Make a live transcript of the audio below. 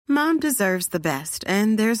Mom deserves the best,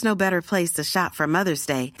 and there's no better place to shop for Mother's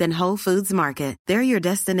Day than Whole Foods Market. They're your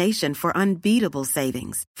destination for unbeatable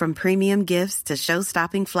savings, from premium gifts to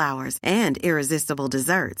show-stopping flowers and irresistible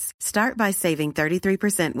desserts. Start by saving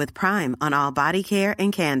 33% with Prime on all body care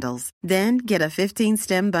and candles. Then get a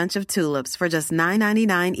 15-stem bunch of tulips for just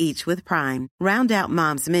 $9.99 each with Prime. Round out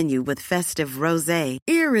Mom's menu with festive rosé,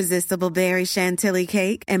 irresistible berry chantilly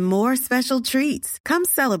cake, and more special treats. Come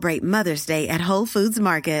celebrate Mother's Day at Whole Foods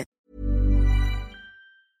Market.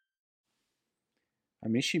 I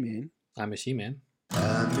miss you, man. I miss you, man.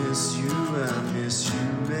 I miss you, man.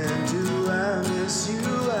 Do I miss you?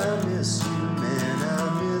 I miss you, man.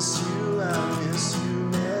 I miss you,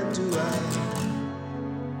 man. Do I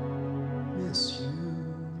miss you?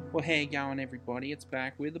 Well, how you going, everybody? It's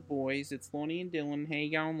back with the boys. It's Lonnie and Dylan. How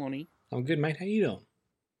you going, Lonnie? I'm good, mate. How you doing?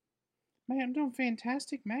 Mate, I'm doing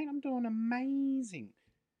fantastic, mate. I'm doing amazing.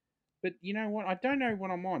 But you know what? I don't know what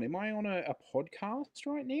I'm on. Am I on a podcast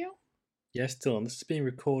right now? Yes, Dylan. This is being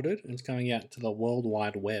recorded and it's going out to the World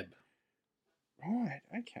Wide Web. Right.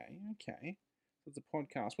 Okay. It's a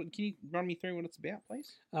podcast. What, can you run me through what it's about,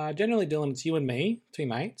 please? Generally, Dylan, it's you and me, two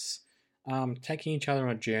mates, taking each other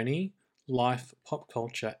on a journey, life, pop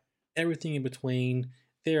culture, everything in between.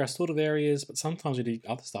 There are sort of areas, but sometimes we do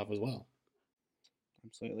other stuff as well.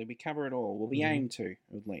 Absolutely. We cover it all. Well, we aim to,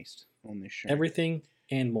 at least, on this show. Everything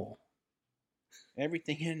and more.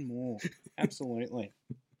 Everything and more. Absolutely.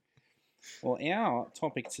 Well, our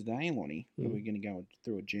topic today, Lonnie, that we're going to go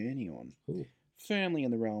through a journey on, firmly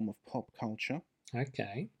in the realm of pop culture.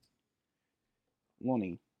 Okay.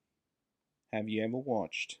 Lonnie, have you ever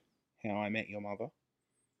watched How I Met Your Mother?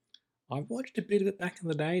 I've watched a bit of it back in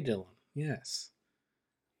the day, Dylan. Yes.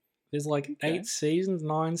 There's like 8 seasons,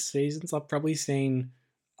 9 seasons. I've probably seen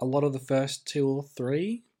a lot of the first 2 or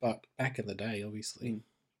 3, but back in the day, obviously.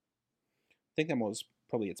 I think that was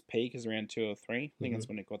probably its peak, is around 2 or 3. I think that's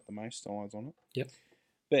when it got the most eyes on it. Yep.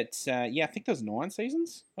 But yeah, I think there's 9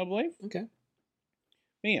 seasons, I believe. Okay.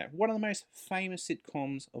 But yeah, one of the most famous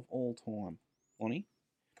sitcoms of all time, Lonnie.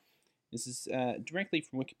 This is directly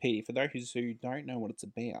from Wikipedia for those who don't know what it's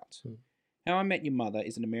about. How I Met Your Mother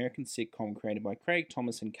is an American sitcom created by Craig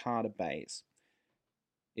Thomas and Carter Bays.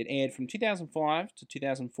 It aired from 2005 to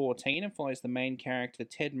 2014 and follows the main character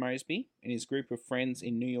Ted Mosby and his group of friends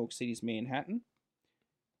in New York City's Manhattan.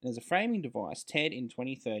 And as a framing device, Ted in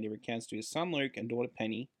 2030 recounts to his son Luke and daughter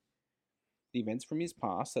Penny the events from his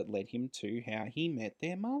past that led him to how he met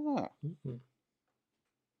their mother.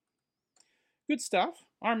 Good stuff.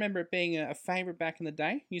 I remember it being a favourite back in the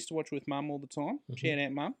day. Used to watch it with Mum all the time. Shout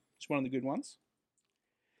out Mum. It's one of the good ones.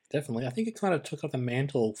 Definitely. I think it kind of took up the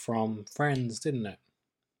mantle from Friends, didn't it?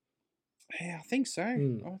 Yeah, I think so.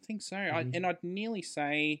 I think so. And I'd nearly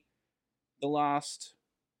say the last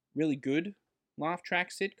really good laugh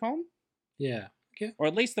track sitcom. Yeah. Okay. Or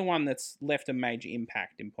at least the one that's left a major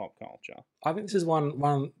impact in pop culture. I think this is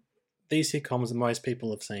one these sitcoms that most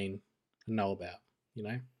people have seen and know about, you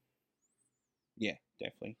know? Yeah,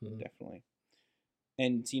 definitely.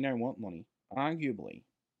 And you know what, Lonnie? Arguably,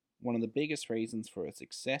 one of the biggest reasons for its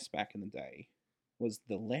success back in the day was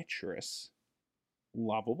the lecherous,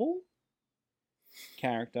 lovable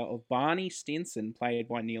character of Barney Stinson, played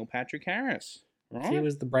by Neil Patrick Harris. Right? He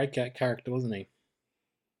was the breakout character, wasn't he?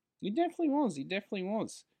 He definitely was.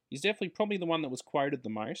 He's definitely probably the one that was quoted the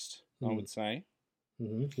most, I would say.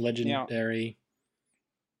 Legendary,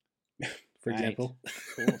 for example.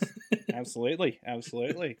 Of course. Absolutely.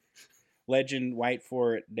 Legend, wait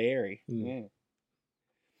for it, dairy. Yeah.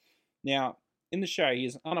 Now, in the show, he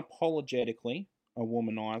is unapologetically a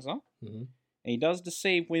womanizer. And he does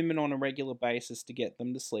deceive women on a regular basis to get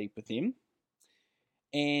them to sleep with him.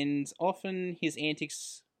 And often his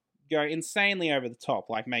antics go insanely over the top,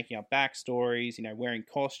 like making up backstories, wearing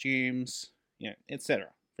costumes, etc.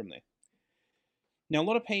 from there. Now, a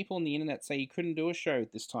lot of people on the internet say you couldn't do a show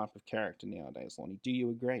with this type of character nowadays, Lonnie. Do you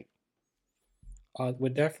agree? We're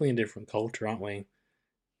definitely in a different culture, aren't we?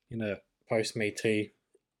 In a post-Me Too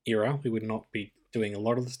era, we would not be doing a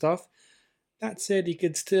lot of the stuff. That said, you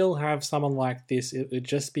could still have someone like this. It would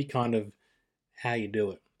just be kind of how you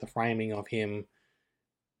do it. The framing of him.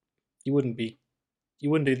 You wouldn't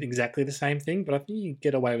do exactly the same thing, but I think you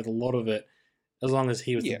get away with a lot of it as long as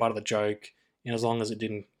he was the butt of the joke and as long as it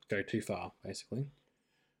didn't go too far, basically.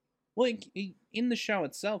 Well, in the show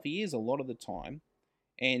itself, he is a lot of the time,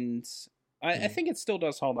 and I think it still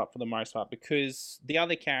does hold up for the most part because the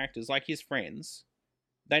other characters, like his friends,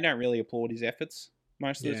 they don't really applaud his efforts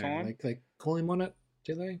most of the time. They call him on it,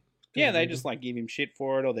 do they? Yeah, they just give him shit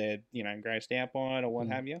for it, or they're grossed out by it, or what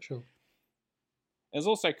have you. Sure. There's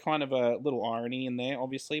also kind of a little irony in there,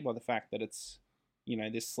 obviously, by the fact that it's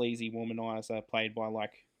this sleazy womanizer played by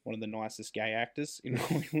like one of the nicest gay actors in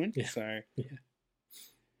Hollywood. Yeah. So, Yeah.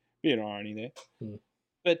 bit of irony there. Mm.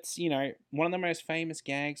 But, one of the most famous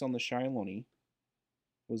gags on the show, Lonnie,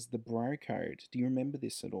 was the bro code. Do you remember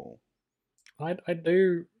this at all? I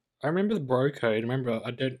do. I remember the bro code. I remember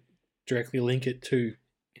I don't directly link it to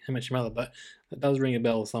How I Met Your Mother, but it does ring a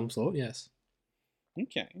bell of some sort, yes.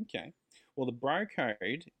 Okay. Well, the bro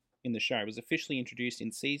code in the show was officially introduced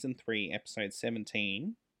in Season 3, Episode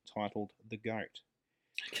 17, titled The Goat,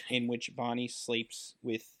 in which Barney sleeps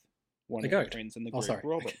with one The of his goat? friends in the Oh, group, sorry.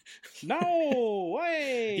 Robin. No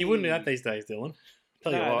way! You wouldn't do that these days, Dylan.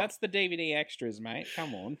 Tell you No, what. that's the DVD extras, mate.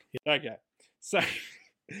 Come on. Okay. So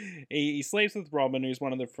he sleeps with Robin, who's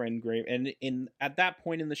one of the friend group, and at that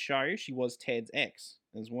point in the show, she was Ted's ex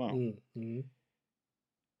as well. Mm.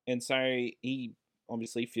 And so he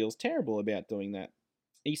obviously feels terrible about doing that.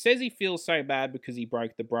 He says he feels so bad because he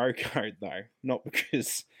broke the bro code, though, not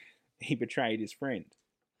because he betrayed his friend.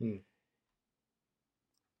 Hmm.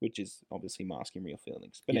 Which is obviously masking real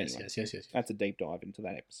feelings. But Yes, anyway, yes. that's a deep dive into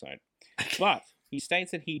that episode. But he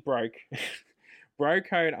states that he broke bro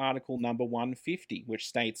code article number 150, which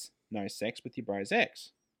states no sex with your bro's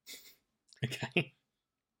ex. Okay.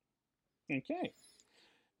 Okay.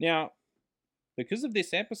 Now, because of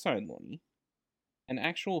this episode, Lonnie, an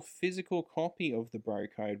actual physical copy of the bro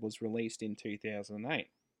code was released in 2008.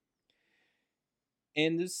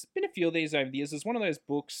 And there's been a few of these over the years. There's one of those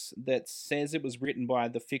books that says it was written by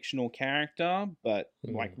the fictional character, but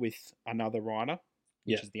like with another writer,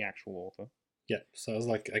 which is the actual author. Yeah, so it was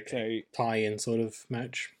like a So tie-in sort of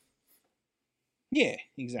match. yeah,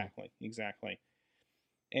 exactly.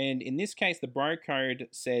 And in this case, the bro code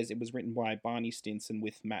says it was written by Barney Stinson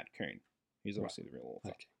with Matt Coon, who's obviously the real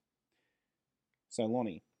author. Okay. So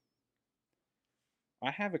Lonnie,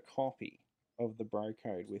 I have a copy of the bro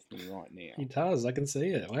code with me right now. He does, I can see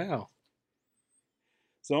it. Wow.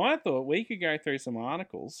 So I thought we could go through some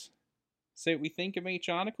articles, see what we think of each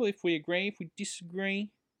article, if we agree, if we disagree,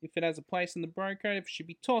 if it has a place in the bro code, if it should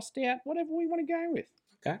be tossed out, whatever we want to go with.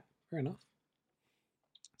 Okay, fair enough.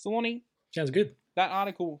 So Lonnie, Sounds good. that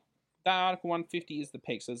article 150 is the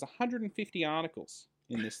peak. So there's 150 articles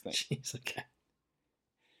in this thing. Jeez, okay.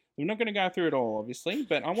 We're not going to go through it all, obviously,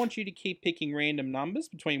 but I want you to keep picking random numbers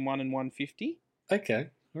between 1 and 150, Okay,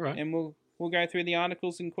 all right. and we'll go through the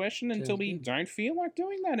articles in question until Sounds we good. don't feel like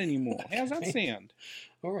doing that anymore. How's that Okay. sound?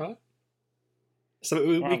 All right. So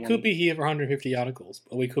we Right, could be here for 150 articles,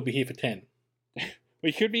 or we could be here for 10.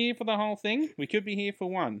 We could be here for the whole thing. We could be here for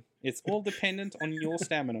one. It's all dependent on your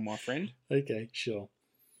stamina, my friend. Okay, sure.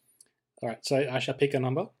 All right, so I shall pick a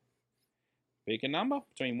number. Pick a number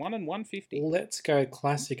between 1 and 150. Let's go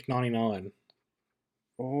classic 99.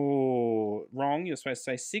 Oh, wrong. You're supposed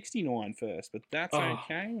to say 69 first, but that's Oh.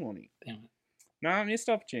 okay, Lonnie. Damn it. No, missed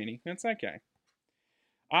opportunity. That's okay.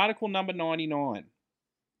 Article number 99.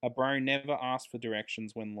 A bro never asked for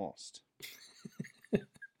directions when lost.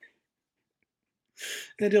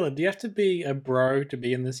 Now, Dylan, do you have to be a bro to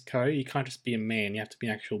be in this code? You can't just be a man. You have to be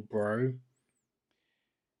an actual bro.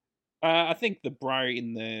 I think the bro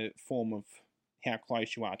in the form of how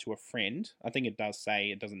close you are to a friend. I think it does say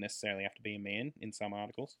it doesn't necessarily have to be a man in some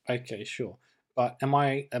articles. Okay, sure. But am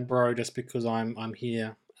I a bro just because I'm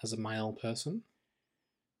here as a male person?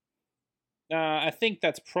 I think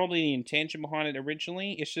that's probably the intention behind it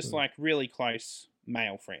originally. It's just like really close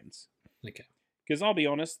male friends. Okay. Because I'll be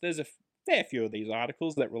honest, there's a fair few of these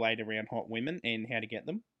articles that relate around hot women and how to get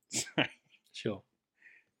them. Sure.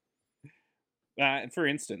 For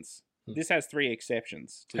instance, this has 3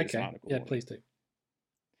 exceptions to this Okay. article. Yeah, please do.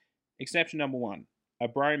 Exception number 1. A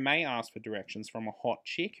bro may ask for directions from a hot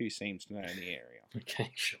chick who seems to know the area.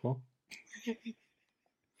 Okay, sure.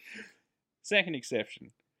 Second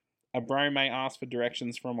exception. A bro may ask for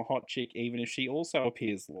directions from a hot chick even if she also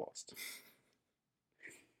appears lost.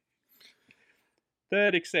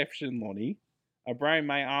 Third exception, Lonnie. A bro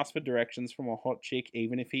may ask for directions from a hot chick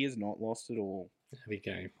even if he is not lost at all. There we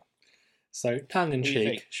go. So, tongue in What do you cheek,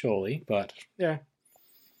 think? surely, but yeah.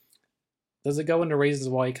 Does it go into reasons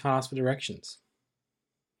why you can't ask for directions?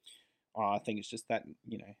 Oh, I think it's just that,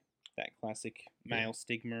 that classic male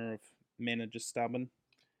stigma of men are just stubborn.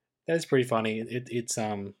 That's pretty funny. It's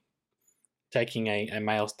taking a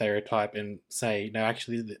male stereotype and say, no,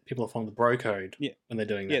 actually, people are following the bro code when they're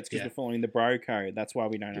doing that. Yeah, it's because we're following the bro code. That's why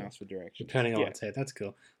we don't ask for You're directions. turning on Yeah. its head. That's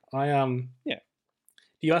cool. Do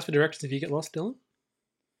you ask for directions if you get lost, Dylan?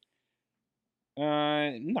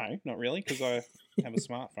 No, not really, because I have a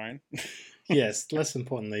smartphone. Yes, less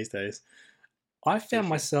important these days. I found sure.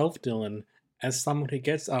 myself, Dylan, as someone who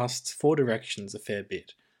gets asked for directions a fair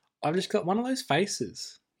bit. I've just got one of those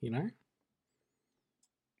faces, you know?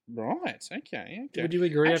 Right. Okay. Okay. Would you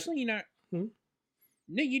agree? Actually, Hmm?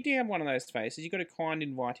 no, you do have one of those faces. You've got a kind,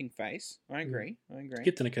 inviting face. I agree. I agree.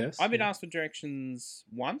 Skip to the curse. I've been yeah. asked for directions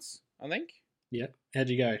once, I think. Yeah. How'd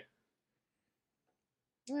you go?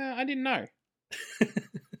 Well, I didn't know.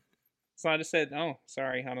 So I just said, oh,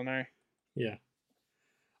 sorry, I don't know. Yeah.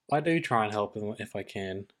 I do try and help them if I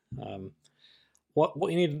can.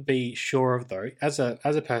 What you need to be sure of though, as a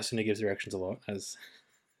person who gives directions a lot, as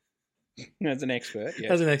As an expert,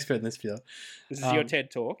 yes. as an expert in this field, This is your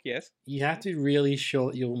TED Talk, yes. you have to be really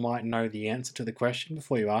sure that you might know the answer to the question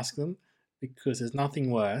before you ask them, because there's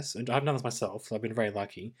nothing worse. And I've done this myself, so I've been very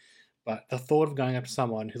lucky. But the thought of going up to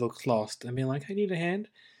someone who looks lost and being like, "Hey, need a hand?"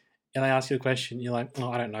 and they ask you a question, you're like,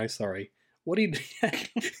 "Oh, I don't know, sorry." What do you do?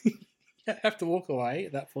 You have to walk away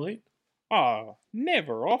at that point. Oh,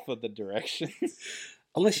 never offer the directions.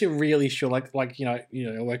 Unless you're really sure, like I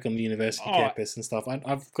work on the university Oh. campus and stuff.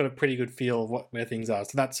 I've got a pretty good feel of where things are,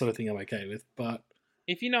 so that sort of thing I'm okay with. But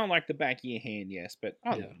If you know, like, the back of your hand, yes. But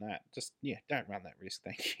other Yeah. than that, just, don't run that risk,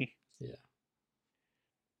 thank you. yeah,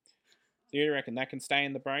 So you reckon that can stay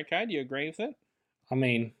in the bro code? You agree with it? I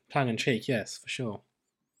mean, tongue in cheek, yes, for sure.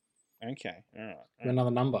 Okay, all right.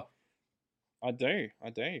 Another number. I do.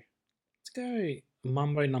 Let's go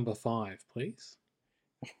Mumbo number 5, please.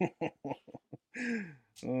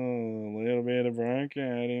 Oh, a little bit of bro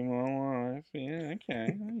code in my life. Yeah,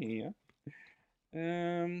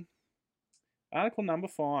 okay. Article number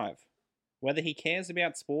 5. Whether he cares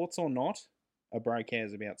about sports or not, a bro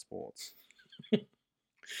cares about sports.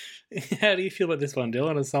 How do you feel about this one,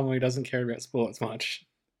 Dylan, as someone who doesn't care about sports much?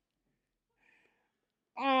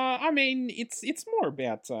 I mean, it's more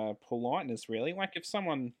about politeness, really. Like, if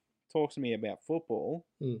someone talks to me about football,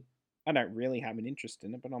 I don't really have an interest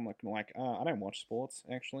in it, but I'm like, I don't watch sports,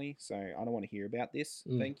 actually, so I don't want to hear about this.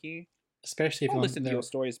 Thank you. Especially if I'll listen to your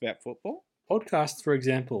stories about football. Podcasts, for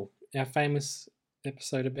example, our famous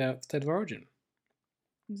episode about State of Origin.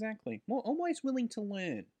 Exactly. Well, always willing to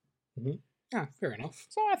learn. Ah, fair enough.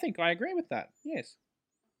 So I think I agree with that. Yes.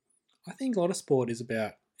 I think a lot of sport is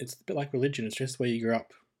about, it's a bit like religion, it's just where you grew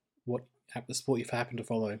up, the sport you happen to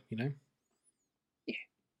follow, For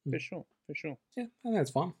sure. Yeah, I think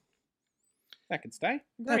that's fine. That could stay.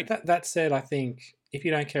 Great. That said, I think if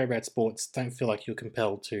you don't care about sports, don't feel like you're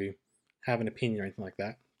compelled to have an opinion or anything like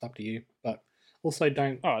that. It's up to you. But also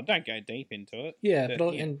don't... Oh, don't go deep into it. Yeah,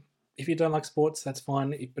 and if you don't like sports, that's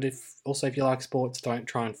fine. But if you like sports, don't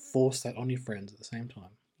try and force that on your friends at the same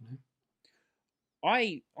time.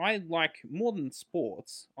 I like, more than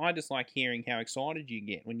sports, I just like hearing how excited you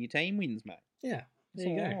get when your team wins, mate. Yeah, That's there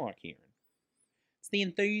you all go. I like hearing. It's the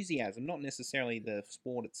enthusiasm, not necessarily the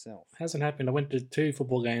sport itself. Hasn't happened. I went to 2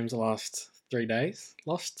 football games the last 3 days.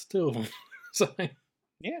 Lost 2 of them. So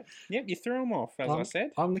Yeah, you threw them off, as I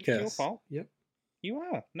said. I'm the It's your curse. fault. Yep. You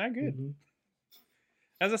are. No good. Mhm.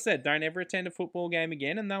 As I said, don't ever attend a football game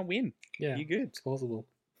again and they'll win. Yeah, You're good. it's possible.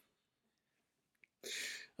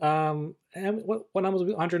 And what numbers are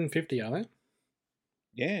we? 150, are they?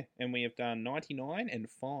 Yeah, and we have done 99 and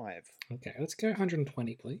 5. Okay, let's go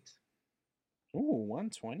 120, please. Ooh,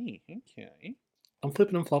 120. Okay. I'm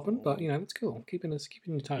flipping and flopping, but that's cool. Keeping your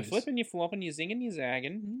You're toes. flipping, you're flopping, you're zinging, you're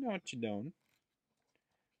zagging. You know what you're doing.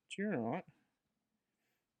 But you're alright.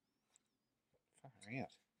 Far out.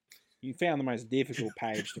 You found the most difficult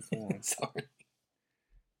page to find. Sorry.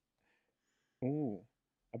 Ooh.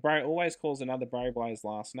 A bro always calls another bro by his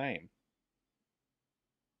last name.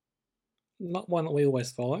 Not one that we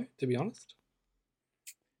always follow, to be honest.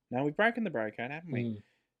 Now, we've broken the bro code, haven't we?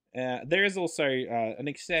 Mm. There is also an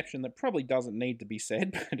exception that probably doesn't need to be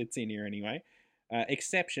said, but it's in here anyway.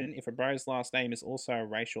 Exception if a bro's last name is also a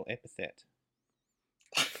racial epithet.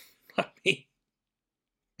 I mean,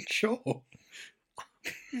 sure.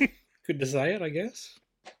 Good to say it, I guess.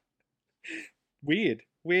 Weird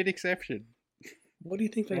exception. What do you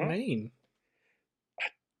think they What? mean?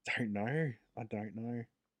 Don't know. I don't know.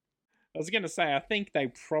 I was going to say, I think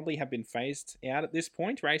they probably have been phased out at this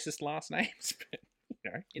point, racist last names, but,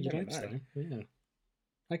 you never know. So? Yeah.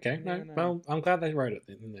 Okay, You no, never know. well, I'm glad they wrote it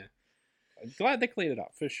in there. I'm glad they cleared it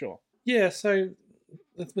up, for sure. Yeah, so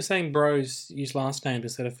we're saying bros use last names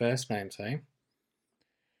instead of first names, eh?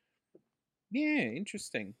 Yeah,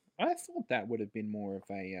 interesting. I thought that would have been more of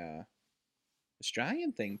a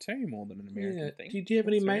Australian thing too, more than an American Yeah. thing. Do you have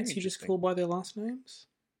any That's very mates you just interesting. call by their last names?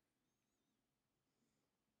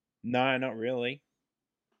 No, not really.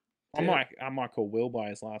 I Yeah. might call Will by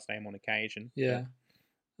his last name on occasion. but Yeah.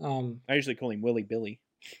 I usually call him Willy Billy.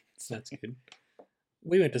 That's good.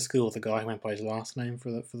 We went to school with a guy who went by his last name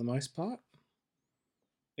for the most part.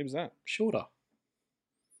 Who was that? Shorter.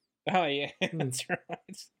 Oh yeah, that's right.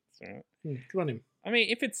 That's right. Good on him. I mean,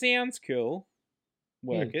 if it sounds cool,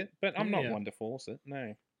 work it. But I'm not Yeah. one to force it. No.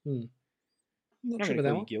 I'm I'm not not sure going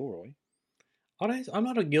about to that call one. you Gilroy. I'm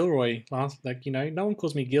not a Gilroy. No one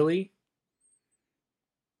calls me Gilly.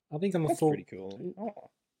 I think I'm a That's full. pretty cool. Oh,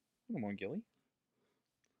 I don't mind Gilly.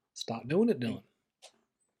 Start doing it, Dylan.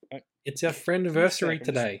 Uh, It's our friend give me a sec, anniversary I'm just-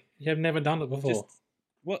 today. You have never done it before.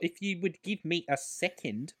 Well, if you would give me a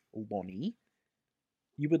second, Lonnie,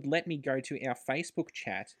 you would let me go to our Facebook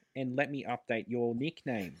chat and let me update your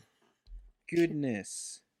nickname.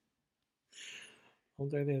 Goodness. I'll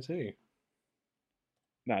go there too.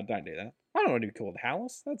 No, don't do that. I don't want to be called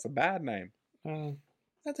Hallis. That's a bad name.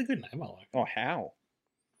 That's a good name. I like it. Oh, Hal.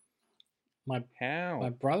 My How?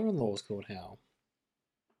 brother-in-law's called Hal.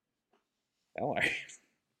 Hello.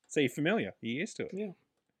 So you're familiar. You're used to it. Yeah.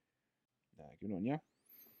 No, good on you.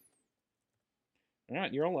 All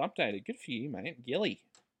right, you're all updated. Good for you, mate. Gilly.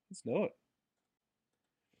 Let's do it.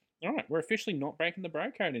 All right, we're officially not breaking the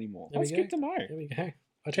bro code anymore. There we That's go. good to know. There we go.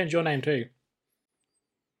 I changed your name too.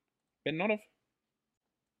 Better not have.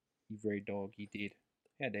 You rude dog, you did.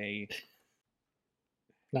 How dare you?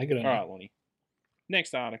 No, good on All you. right, Lonnie.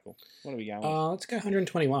 Next article. What are we going with? Let's go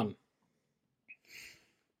 121.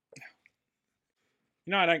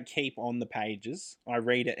 You know, I don't keep on the pages. I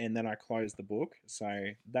read it and then I close the book. So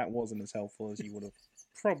that wasn't as helpful as you would have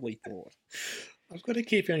probably thought. I've got to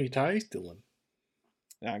keep you on your toes, Dylan.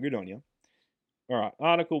 Ah, good on you. All right,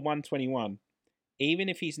 Article 121. Even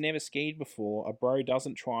if he's never skied before, a bro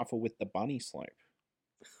doesn't trifle with the bunny slope.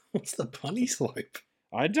 What's the bunny slope?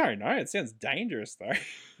 I don't know. It sounds dangerous, though.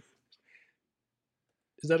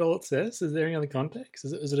 Is that all it says? Is there any other context?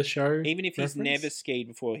 Is it a show? Even if he's reference? never skied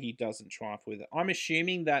before, he doesn't trifle with it. I'm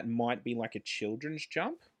assuming that might be like a children's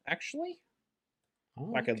jump, actually. Oh,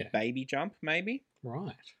 Like okay. a baby jump, maybe.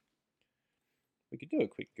 Right. We could do a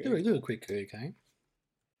quick Google. Do a quick Google, okay?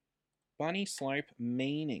 Bunny slope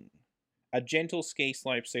meaning. A gentle ski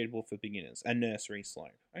slope suitable for beginners. A nursery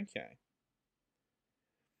slope. Okay.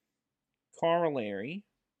 Corollary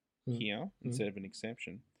here, instead of an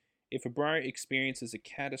exception. If a bro experiences a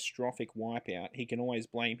catastrophic wipeout, he can always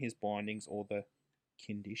blame his bindings or the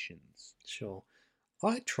conditions. Sure.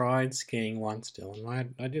 I tried skiing once,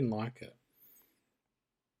 Dylan. I didn't like it.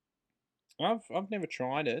 I've never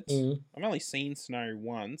tried it. Mm. I've only seen snow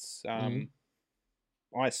once.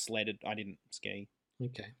 I sledded. I didn't ski.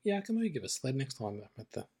 Okay. Yeah, I can maybe give a sled next time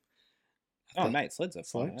at the. Oh, mate, sleds are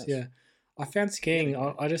fun. slopes. Yeah. I found skiing.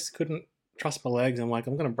 I just couldn't trust my legs. I'm like,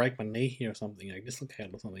 I'm going to break my knee here or something. Like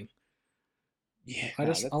dislocate or something. Yeah.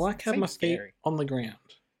 I like having my feet on the ground.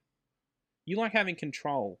 You like having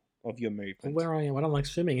control of your movement. And where I am, I don't like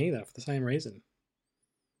swimming either for the same reason.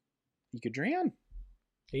 You could drown.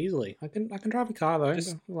 Easily. I can drive a car though.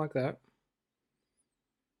 Just- I like that.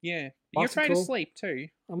 Yeah. You're afraid of Bicycle. sleep too.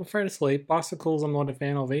 I'm afraid of sleep. Bicycles I'm not a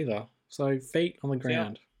fan of either. So feet on the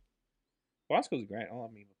ground. Bicycles are great. I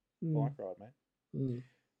love me a Mm, bike ride, mate.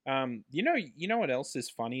 mm. You know what else is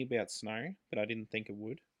funny about snow that I didn't think it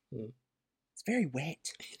would? Mm. It's very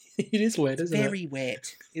wet. It is wet, isn't it? Very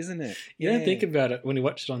wet, isn't it? You don't think about it when you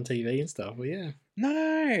watch it on TV and stuff, but yeah.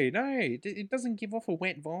 No, it doesn't give off a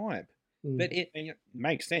wet vibe, Mm. but it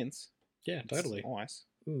makes sense. Yeah, It's totally. ice,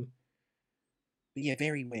 Mm. but yeah,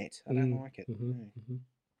 very wet. I don't Mm, like it. mhm, No. mhm.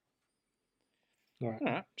 All right. All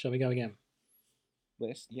right, Shall we go again?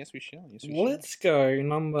 yes, we shall. Yes, we shall. Let's go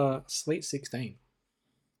number Sweet 16.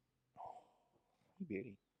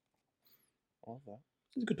 Beauty. I love that.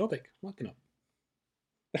 It's a good topic. I'm liking it.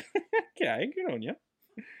 Okay, good on you.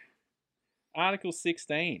 Article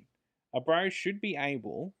 16. A bro should be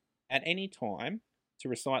able, at any time, to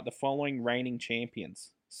recite the following reigning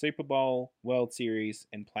champions: Super Bowl, World Series,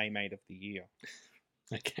 and Playmate of the Year.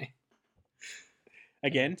 Okay.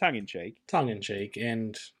 Again, tongue in cheek. Tongue in cheek,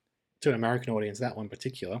 and to an American audience, that one in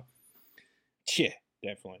particular. Yeah,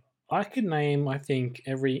 definitely. I could name, I think,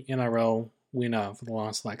 every NRL winner for the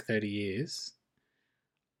last 30 years.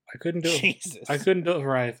 I couldn't do it. Jesus. I couldn't do it for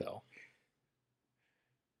AFL.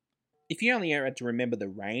 If you only had to remember the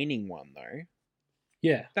reigning one, though,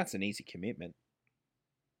 Yeah, that's an easy commitment.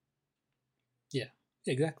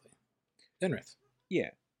 exactly. Penrith. Yeah.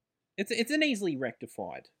 It's an easily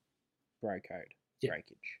rectified bro code Yeah.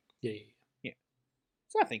 breakage. Yeah.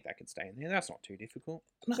 So I think that could stay in there. That's not too difficult.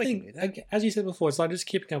 And I We can think, do that. as you said before, it's like just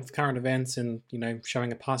keeping up with current events and,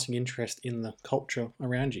 showing a passing interest in the culture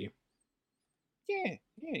around you. Yeah,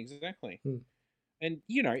 exactly. Hmm. And,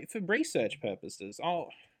 for research purposes,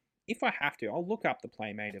 if I have to, I'll look up the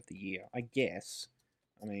Playmate of the Year, I guess.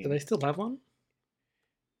 I mean, Do they still have one?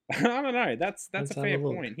 I don't know. That's Let's a have fair a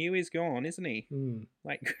look. point. Huey's gone, isn't he? Hmm.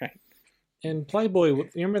 Great. And Playboy, you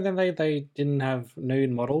remember then they didn't have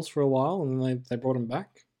nude models for a while, and then they brought them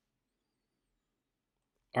back?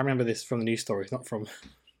 I remember this from the news stories, not from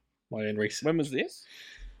my own research. When was this?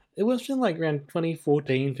 It was in like around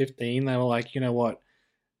 2014, 15. They were like, you know what?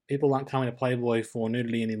 People aren't coming to Playboy for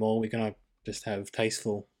nudity anymore. We're going to just have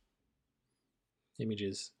tasteful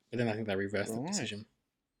images. But then I think they reversed the decision.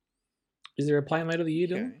 Is there a Playmate of the Year,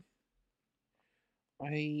 Dylan?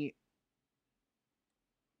 I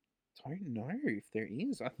don't know if there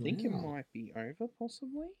is. I think it might be over,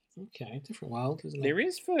 possibly. Okay, different world, isn't it? There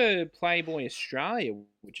is for Playboy Australia,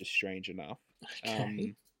 which is strange enough.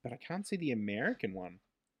 Okay. But I can't see the American one.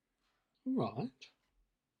 Right.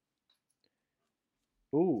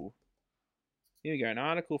 Ooh. Here we go. An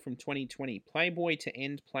article from 2020. Playboy to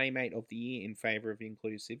end Playmate of the Year in favour of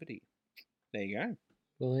inclusivity. There you go.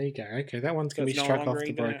 Well, there you go. Okay, that one's So going to it's be no struck off longer the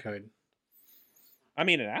even bro code. I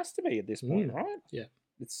mean, it has to be at this point, right? Yeah.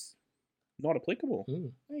 It's not applicable.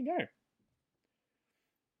 Mm. There you go.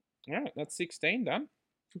 All right, that's 16 done.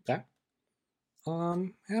 Okay. How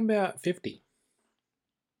about 50?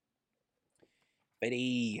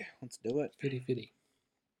 50. Let's do it. 50.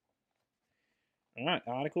 All right,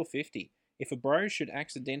 Article 50. If a bro should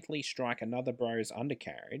accidentally strike another bro's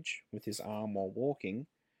undercarriage with his arm while walking,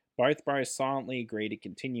 both bros silently agree to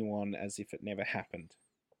continue on as if it never happened.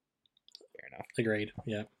 Fair enough. Agreed.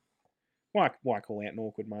 Yeah. Why call out an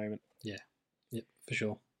awkward moment? Yeah. Yep, for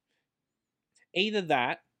sure. Either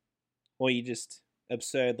that, or you just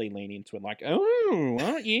absurdly lean into it like, oh,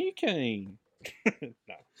 aren't you keen?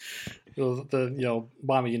 No. Well, the old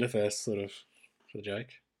buy me universe sort of for the joke.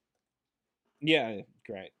 Yeah,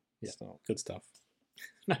 great. Yeah, Stop. good stuff.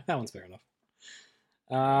 No, that one's fair enough.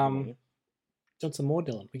 Want some more,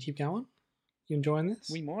 Dylan? We keep going? You enjoying this?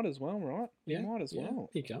 We might as well, right? Yeah, We might as well.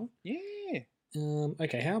 Keep going. Yeah.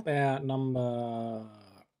 Okay, how about number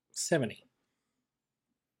 70?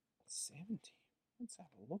 70. Let's have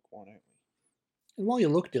a look, why don't we? And while you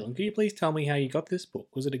look, Dylan, can you please tell me how you got this book?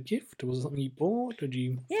 Was it a gift? Was it something you bought? Did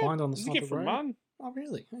you find on the it's a side gift of the from road? Mum. Oh,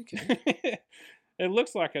 really? Okay. It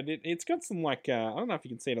looks like I did. It's got some I don't know if you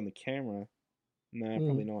can see it on the camera. No,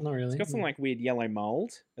 probably not. Not really. It's got some weird yellow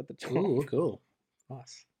mold at the top. Ooh, cool.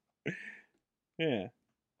 Nice. Yeah.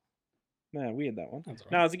 No, weird that one. That's all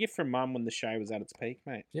No, right. it was a gift from Mum when the show was at its peak,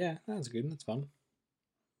 mate. Yeah, that's good. That's fun.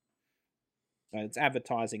 It's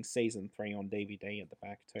advertising season 3 on DVD at the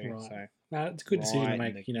back too. Right. So No, it's a good decision to Right,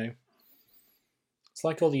 make, Nick. you know. It's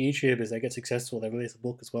like all the YouTubers, they get successful, they release a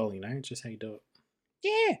book as well, you know? It's just how you do it.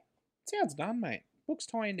 yeah, it's how it's done, mate. Books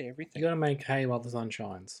tie into everything. You gotta make hay while the sun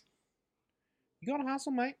shines. You gotta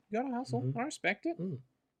hustle, mate. You gotta hustle. Mhm. I respect it. Mm.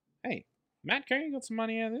 Hey, Matt Coon got some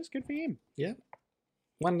money out of this. Good for him. Yeah.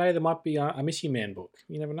 One day there might be a Miss You Man book.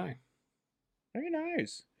 You never know. Who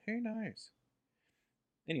knows? Who knows?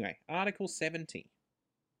 Anyway, Article 70.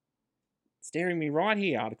 Staring me right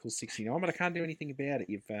here, Article 69, but I can't do anything about it.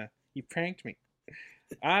 You've pranked me.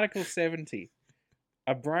 Article 70.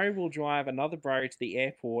 A bro will drive another bro to the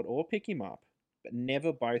airport or pick him up, but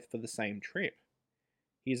never both for the same trip.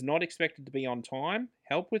 He is not expected to be on time,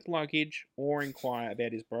 help with luggage, or inquire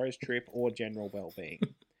about his bro's trip or general well-being.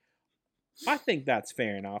 I think that's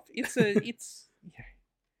fair enough. It's a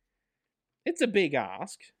big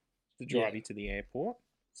ask to drive you to the airport,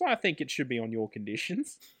 so I think it should be on your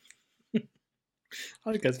conditions I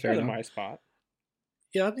think that's fair for the enough. most part.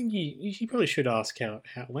 Yeah, I think you probably should ask how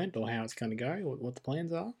it went or how it's going to go, what the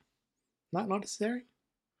plans are. Not necessary.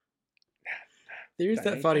 There is Don't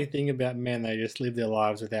that need funny to. thing about men, they just live their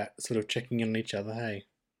lives without sort of checking in on each other, hey?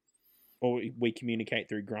 Or we communicate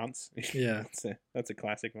through grunts. Yeah. that's a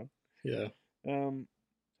classic one. Yeah.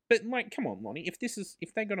 But like, come on, Lonnie. If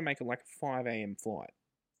they got to make a 5 a.m. flight,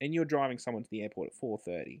 and you're driving someone to the airport at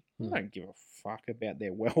 4:30, I don't give a fuck about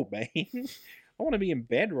their well-being. I want to be in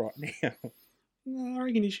bed right now. No, I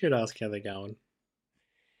reckon you should ask how they're going.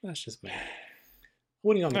 That's just me.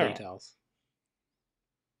 Putting on the Alright. details.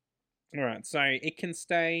 All right, so it can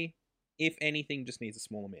stay. If anything, just needs a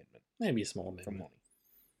small amendment Maybe a small from amendment.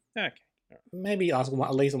 Lonnie. Okay. All Maybe ask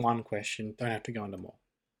at least one question. Don't have to go into more.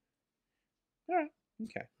 right.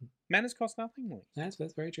 Okay. Manners cost nothing, Lonnie. That's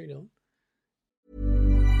very true, Dylan.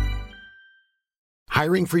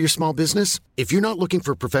 Hiring for your small business? If you're not looking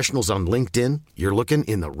for professionals on LinkedIn, you're looking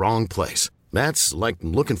in the wrong place. That's like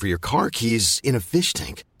looking for your car keys in a fish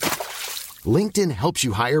tank. LinkedIn helps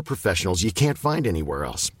you hire professionals you can't find anywhere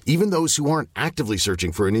else, even those who aren't actively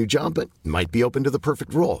searching for a new job but might be open to the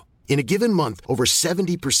perfect role. In a given month, over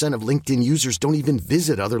 70% of LinkedIn users don't even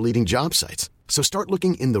visit other leading job sites. So start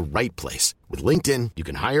looking in the right place. With LinkedIn, you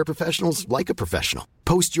can hire professionals like a professional.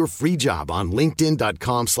 Post your free job on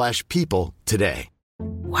linkedin.com/people today.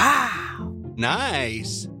 Wow.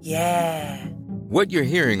 Nice. Yeah. What you're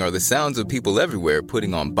hearing are the sounds of people everywhere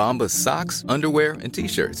putting on Bombas socks, underwear, and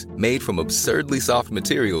T-shirts made from absurdly soft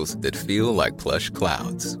materials that feel like plush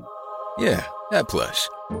clouds. Yeah, that plush.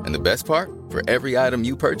 And the best part? For every item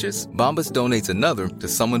you purchase, Bombas donates another to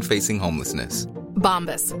someone facing homelessness.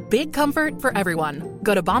 Bombas. Big comfort for everyone.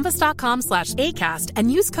 Go to bombas.com/ACAST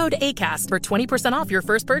and use code ACAST for 20% off your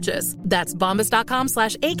first purchase. That's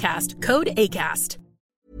bombas.com/ACAST. Code ACAST.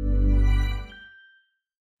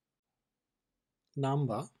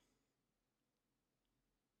 Number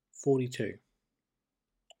 42.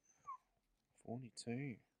 42.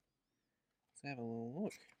 Let's have a little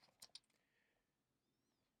look.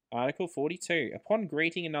 Article 42. Upon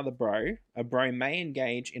greeting another bro, a bro may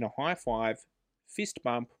engage in a high five, fist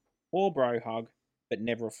bump, or bro hug, but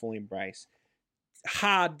never a full embrace.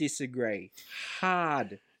 Hard disagree.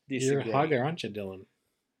 Hard disagree. You're a hugger, aren't you, Dylan?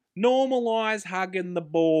 Normalise hugging the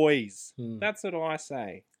boys. Hmm. That's what I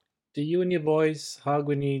say. Do you and your boys hug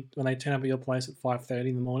when they turn up at your place at 5:30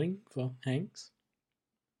 in the morning for hangs?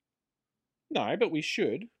 No, but we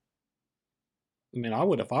should. I mean, I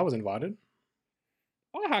would if I was invited.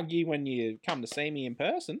 I hug you when you come to see me in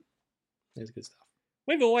person. That's good stuff.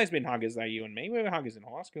 We've always been huggers, though, you and me. We were huggers in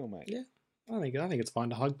high school, mate. Yeah, I think it's fine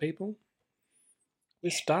to hug people.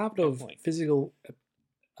 We're starved of definitely. physical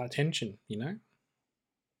attention, you know.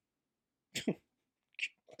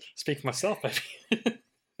 Speak for myself, baby.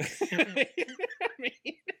 I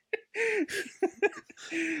mean...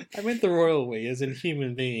 I meant the royal we, as in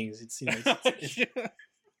human beings. It's, you know, it's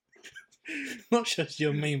not just you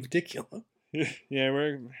and me in particular. Yeah,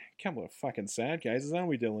 we're a couple of fucking sad cases, aren't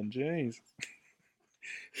we, Dylan? Jeez.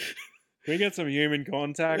 We get some human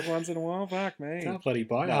contact once in a while. Fuck me. Can't bloody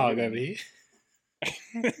buy a No, hug we over here.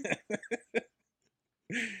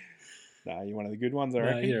 Nah, you're one of the good ones, I No,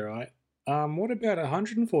 reckon. you're right. What about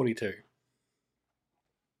 142?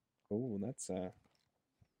 Oh, that's not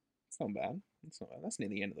bad. That's not bad. That's near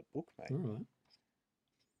the end of the book, mate. All right.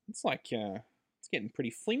 It's like it's getting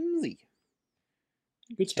pretty flimsy.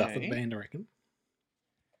 Good stuff for the Okay. band, I reckon.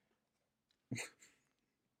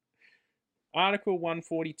 Article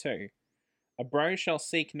 142. A bro shall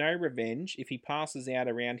seek no revenge if he passes out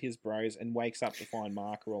around his bros and wakes up to find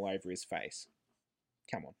marker all over his face.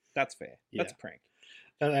 Come on, that's fair. That's Yeah. a prank.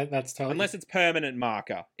 That's totally... Unless it's permanent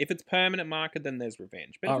marker. If it's permanent marker, then there's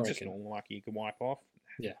revenge. But if I it's just reckon. normal marker you can wipe off.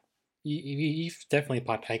 Yeah. You've definitely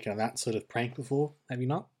partaken in that sort of prank before, have you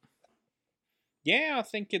not? Yeah, I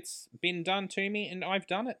think it's been done to me, and I've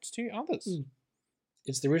done it to others.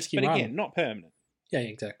 It's the risky But run. again, not permanent. Yeah,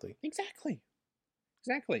 exactly. Exactly.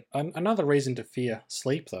 Another reason to fear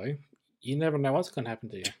sleep, though, you never know what's going to happen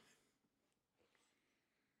to you.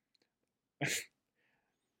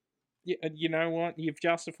 You know what? You've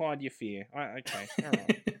justified your fear. Okay, all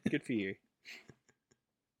right. Good for you.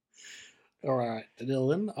 All right,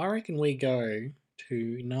 Dylan, I reckon we go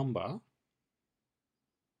to number...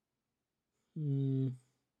 number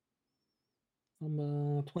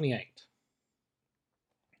 28.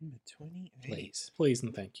 Number 28. Please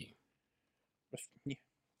and thank you. Yeah.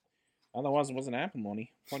 Otherwise, it wasn't happening,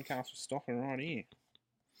 Lonnie. Podcast was stopping right here.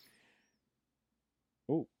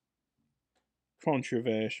 Ooh.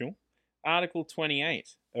 Controversial. Article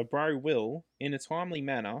 28. A bro will, in a timely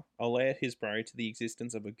manner, alert his bro to the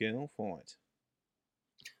existence of a girl fight.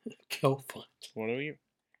 Girl fight. What do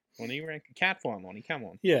you reckon? Cat fight, Lonnie, come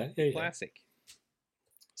on. Yeah. Classic.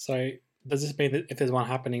 So, does this mean that if there's one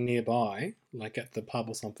happening nearby, like at the pub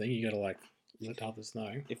or something, you gotta, like, let others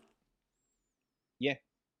know? Yeah,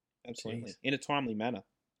 absolutely. Jeez. In a timely manner,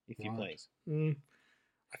 if you Right. please.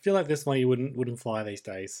 I feel like this one you wouldn't fly these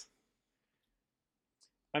days.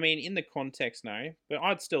 I mean, in the context, no, but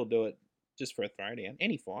I'd still do it just for a throwdown.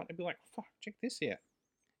 Any fight, I'd be like, fuck, check this out.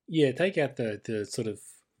 Yeah, take out the sort of...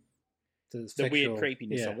 The weird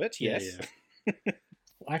creepiness of it, yes. Yeah.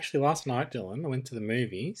 Well, actually, last night, Dylan, I went to the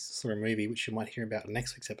movies, saw a movie which you might hear about in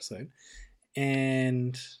next week's episode,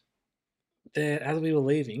 and there, as we were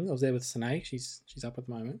leaving, I was there with Sine, she's up at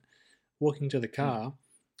the moment, walking to the car.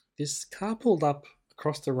 This car pulled up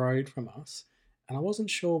across the road from us, and I wasn't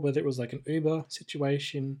sure whether it was like an Uber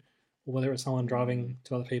situation or whether it was someone driving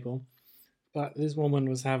to other people, but this woman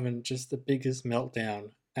was having just the biggest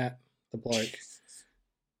meltdown at the bloke.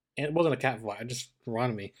 And it wasn't a cat fight, it just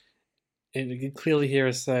reminded me. And you could clearly hear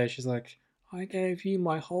her say, she's like, I gave you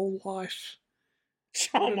my whole life.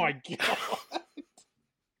 Oh my god.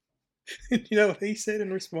 You know what he said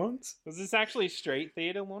in response? Was this actually street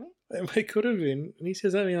theatre, Lonnie? It could have been. And he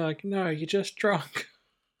says something like, no, you're just drunk.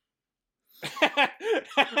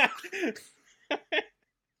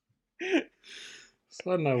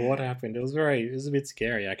 I don't know what happened. It was a bit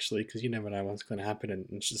scary actually, because you never know what's going to happen, and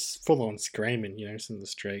it's just full on screaming, just in the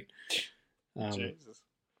street. Jesus.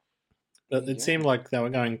 But it seemed like they were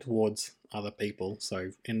going towards other people,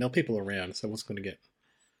 and there were people around, so it wasn't going to get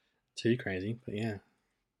too crazy. But yeah,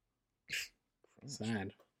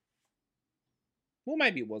 sad. Well,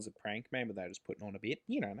 maybe it was a prank. Maybe they were just putting on a bit.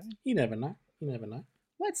 You don't know. You never know. You never know.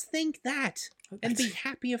 Let's think that and be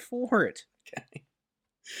happier for it. Okay.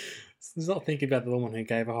 Let's not think about the woman who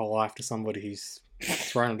gave her whole life to somebody who's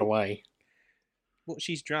thrown it away. Well,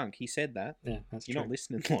 she's drunk. He said that. Yeah, that's You're true. not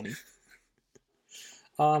listening, Lonnie.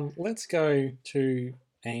 Let's go to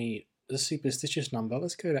a superstitious number.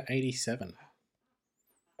 Let's go to 87.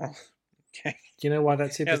 Oh, okay. Do you know why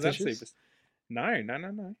that's How's that superstitious?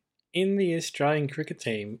 No. In the Australian cricket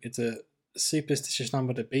team, it's a superstitious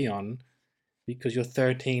number to be on because you're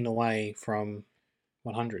 13 away from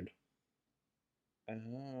 100.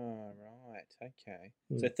 Oh, right. Okay.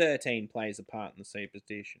 So 13 plays a part in the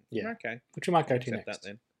superstition. Yeah. Okay. Which we might go to Accept next. that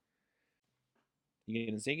then. You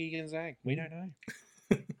going to zig or you going to zag? We don't know.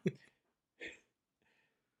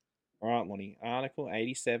 All right, Lonnie. Article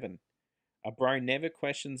 87. A bro never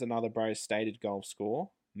questions another bro's stated golf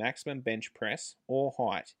score, maximum bench press, or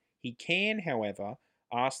height. He can, however,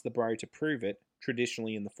 ask the bro to prove it,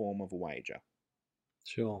 traditionally in the form of a wager.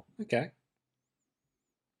 Sure. Okay.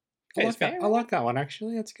 Fair's fair, I like that one,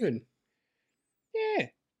 actually. That's good. Yeah.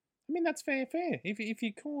 I mean, that's fair. If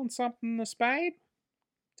you're calling something a spade,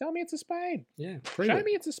 tell me it's a spade. Yeah. Show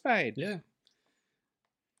me it's a spade. Yeah.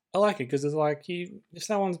 I like it because it's like if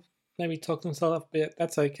someone's maybe talked themselves up a bit,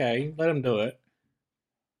 that's okay. Let them do it.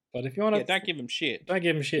 But if you want to... Yeah, don't give them shit. Don't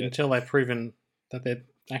give them shit until they've proven that they're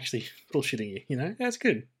actually bullshitting you, That's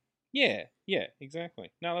good. Yeah,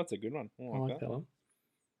 exactly. No, that's a good one. I like that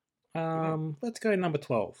one. Let's go number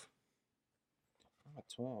 12. Number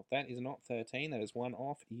 12. That is not 13. That is one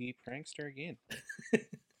off. You prankster again.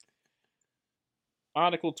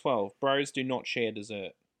 Article 12. Bros do not share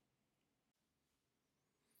dessert.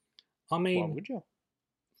 I mean... Why would you?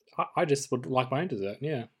 I just would like my own dessert,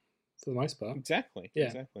 yeah. For the most part. Exactly. Yeah.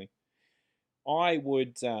 Exactly. I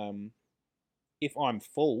would, if I'm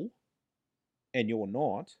full and you're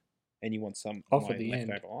not, and you want some Off at the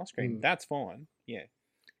leftover end. ice cream, that's fine. Yeah.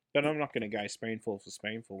 But I'm not going to go spoonful for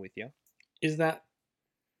spoonful with you. Is there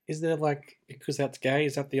like, because that's gay,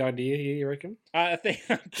 is that the idea here, you reckon? I think,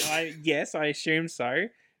 yes, I assume so.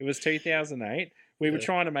 It was 2008. We were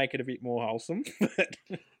trying to make it a bit more wholesome, but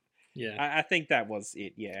yeah, I think that was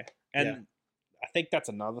it, yeah. And I think that's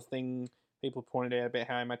another thing people pointed out about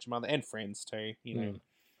how I met your mother, and friends too,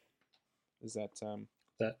 is that...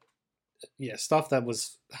 stuff that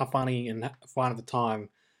was funny and fun at the time,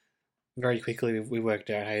 very quickly we worked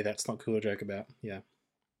out, hey, that's not cool to joke about. Yeah.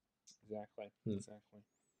 Exactly.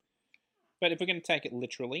 But if we're going to take it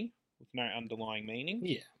literally, with no underlying meaning...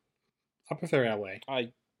 Yeah. I prefer our way.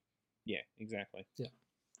 Yeah, exactly. Yeah.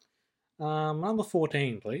 Number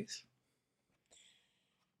 14, please.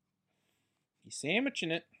 You're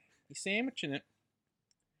sandwiching it.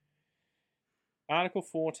 Article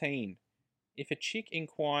 14. If a chick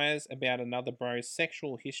inquires about another bro's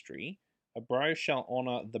sexual history, a bro shall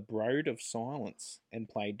honour the brode of silence and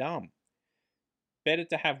play dumb. Better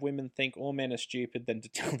to have women think all men are stupid than to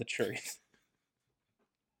tell the truth.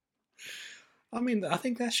 I mean, I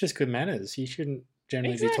think that's just good manners. You shouldn't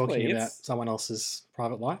generally be talking about someone else's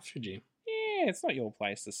private life, should you? Yeah, it's not your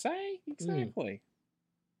place to say. Exactly.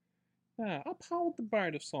 Uphold the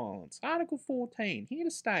brode of silence. Article 14. Here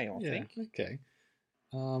to stay, I think. Okay.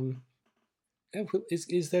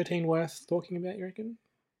 Is 13 worth talking about, you reckon?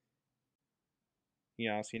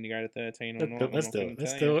 You asking to go to 13 or not? Let's do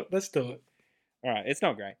it. All right, it's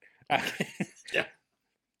not great. Yeah.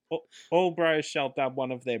 All bros shall dub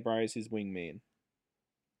one of their bros his wingman.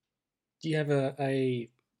 Do you have a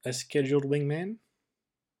scheduled wingman?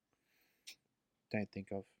 Don't think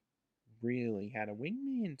I've really had a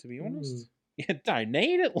wingman, to be honest. You don't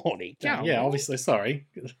need it, Lonnie. Obviously. Sorry.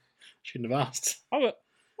 Shouldn't have asked. I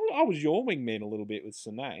was your wingman a little bit with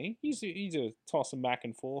Sine. He used to toss him back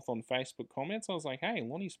and forth on Facebook comments. I was like, hey,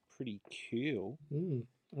 Lonnie's pretty cool.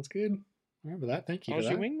 That's good. I remember that. Thank you I was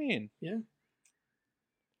your wingman. Yeah.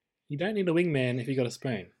 You don't need a wingman if you got a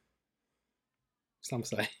spoon. Some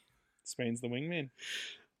say. Spoon's the wingman.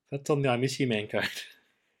 That's on the I Miss You Man code.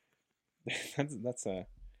 That's a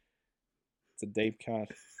deep cut.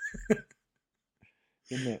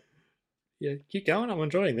 Isn't it? Yeah, keep going. I'm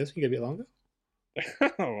enjoying this. We can get a bit longer.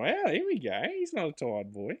 Oh, wow. Here we go. He's not a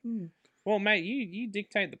tired boy. Well, mate, you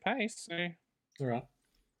dictate the pace. So. All right.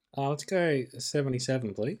 Let's go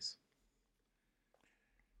 77, please.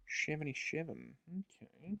 77.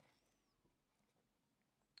 Okay.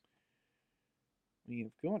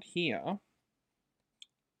 we've got here.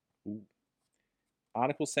 Ooh.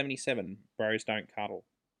 Article 77, bros don't cuddle.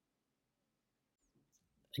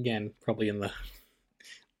 Again, probably in the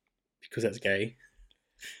because that's gay.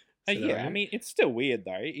 Yeah, I mean, it's still weird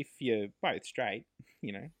though if you're both straight,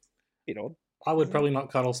 bit odd. I would probably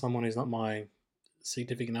not cuddle someone who's not my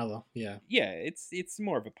significant other. Yeah. Yeah, it's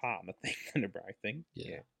more of a partner thing than a bro thing.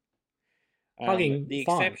 Yeah. Yeah. Hugging, the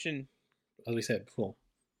fine. exception, As we said before.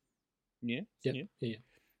 Yeah.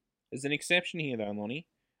 There's an exception here though, Lonnie.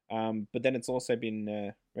 But then it's also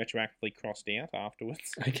been retroactively crossed out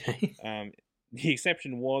afterwards. Okay. The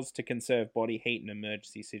exception was to conserve body heat in an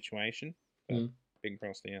emergency situation, but been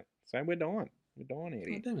crossed out. So we're dying. We're dying out Oh,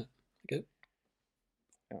 here. damn it. Good.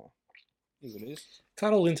 Oh, is what it is.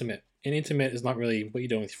 Cuddle intimate. And intimate is not really what you're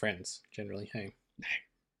doing with your friends, generally. Hey. No,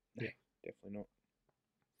 Yeah. definitely not.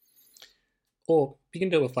 Or you can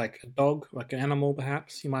do it with like a dog, like an animal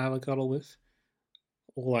perhaps you might have a cuddle with.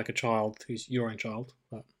 Or like a child who's your own child.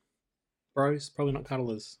 But bros, probably not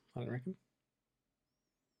cuddlers, I don't reckon.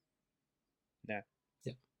 No.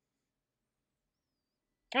 Yeah.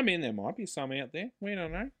 I mean, there might be some out there. We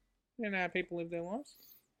don't know. We don't know how people live their lives.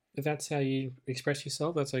 If that's how you express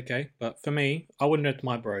yourself, that's okay. But for me, I wouldn't do it to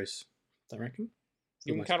my bros, I reckon.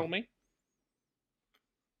 You can cuddle me?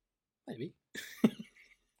 Maybe.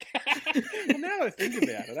 Well, now that I think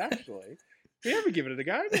about it, actually. We haven't given it a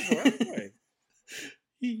go before, have we?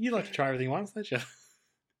 You like to try everything once, don't you?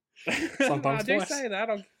 Sometimes I do twice. say that.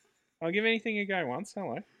 I'll give anything a go once.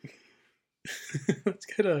 Hello. Let's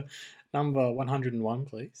go to number 101,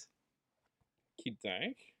 please. Kid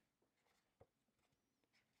take.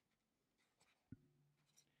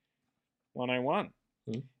 101.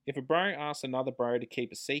 If a bro asks another bro to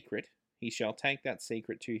keep a secret, he shall take that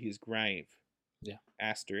secret to his grave. Yeah.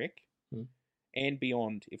 Asterisk. And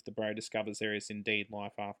beyond if the bro discovers there is indeed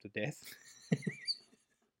life after death.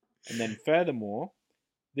 And then furthermore,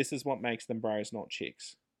 this is what makes them bros, not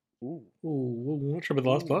chicks. Ooh. Ooh, I'm not sure about the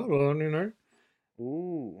last part, but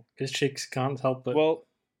Ooh. Because chicks can't help but... Well,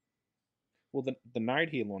 the note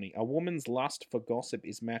here, Lonnie, a woman's lust for gossip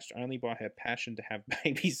is matched only by her passion to have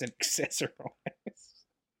babies and accessorize.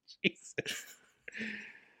 Jesus.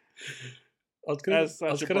 As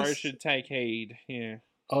such, a bro should take heed. Yeah.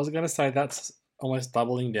 I was going to say that's almost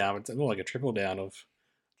doubling down. It's more like a triple down of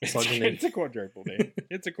misogyny. It's a quadruple down.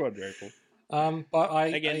 It's a quadruple.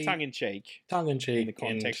 But Again, tongue in cheek. Tongue in cheek. In the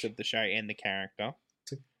context of the show and the character.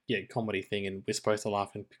 It's a comedy thing, and we're supposed to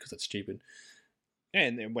laugh because it's stupid.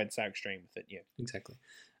 And it went so extreme with it, yeah. Exactly.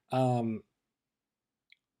 I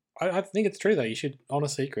think it's true though. You should honor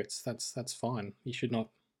secrets. That's fine. You should not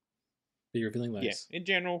be revealing those. Yeah, in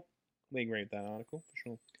general, we agree with that article for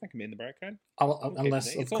sure. That can be in the bro code.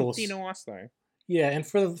 Unless, of it's course, on thin ice though. Yeah, and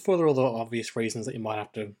for all the obvious reasons that you might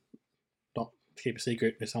have to not keep a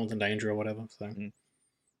secret if someone's in danger or whatever. So,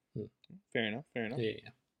 Fair enough. Yeah.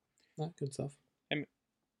 No, good stuff.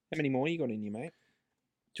 How many more you got in you, mate?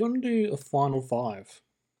 Do you want to do a final five?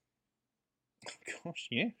 Gosh,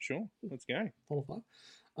 yeah, sure. Let's go. Final five.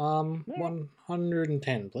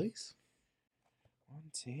 110, please.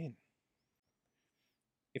 110.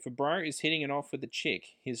 If a bro is hitting it off with a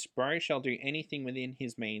chick, his bro shall do anything within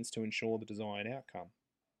his means to ensure the desired outcome.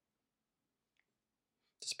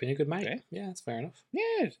 Just being a good mate. Okay. Yeah, that's fair enough.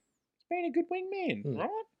 Yeah, it's being a good wingman,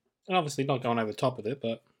 right? And obviously not going over the top with it,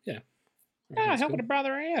 but yeah. Helping a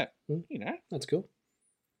brother out. That's cool.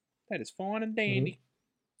 That is fine and dandy.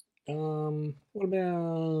 What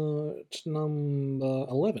about number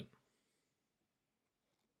 11?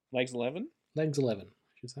 Legs 11? Legs 11,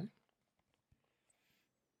 I should say.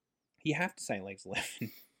 You have to say legs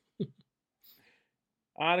 11.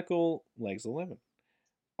 Article legs 11.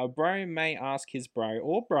 A bro may ask his bro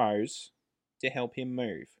or bros to help him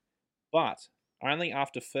move, but only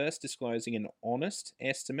after first disclosing an honest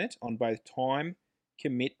estimate on both time,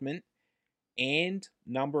 commitment, and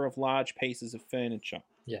number of large pieces of furniture.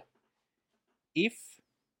 Yeah. If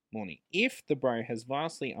the bro has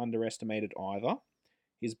vastly underestimated either,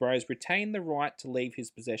 his bros retain the right to leave his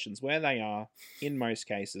possessions where they are, in most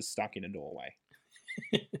cases stuck in a doorway.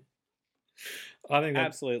 I think that's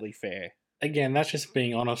absolutely fair. Again, that's just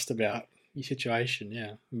being honest about your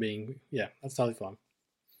situation, that's totally fine.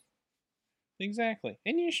 Exactly.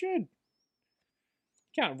 And you should. You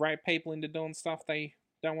can't rape people into doing stuff they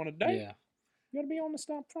don't want to do. Yeah. You got to be honest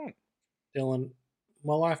up front. Dylan,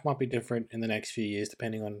 my life might be different in the next few years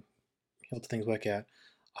depending on how things work out.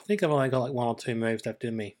 I think I've only got like one or two moves left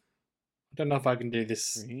in me. I don't know if I can do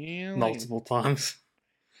this multiple times.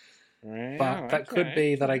 Right. But that could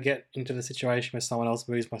be that I get into the situation where someone else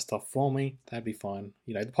moves my stuff for me. That'd be fine.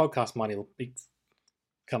 The podcast money will be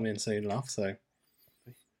coming in soon enough, so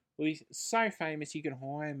Well, he's so famous you can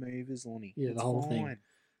hire movers, Lonnie. Yeah, the It's whole thing. fine.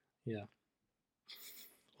 Yeah.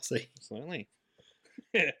 We'll see. Absolutely.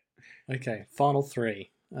 Okay, final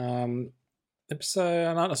three. Article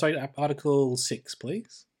 6,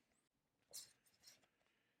 please.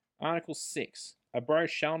 Article 6. A bro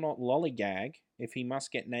shall not lollygag if he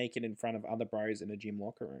must get naked in front of other bros in a gym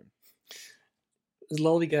locker room. Does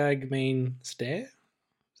lollygag mean stare?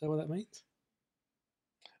 Is that what that means?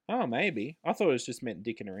 Oh, maybe. I thought it was just meant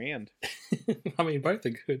dicking around. I mean, both are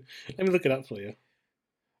good. Let me look it up for you.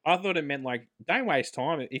 I thought it meant, like, don't waste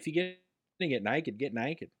time. If you're going to get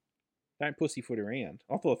naked. Don't pussyfoot around.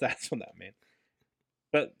 I thought that's what that meant.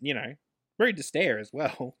 But, you know, rude to stare as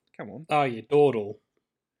well. Come on. Oh, yeah, dawdle.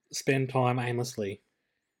 Spend time aimlessly.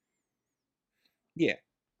 Yeah.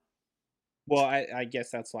 Well, I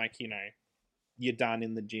guess that's like, you know, you're done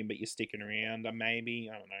in the gym, but you're sticking around. Maybe.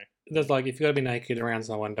 I don't know. There's like, if you got to be naked around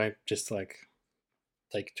someone, don't just like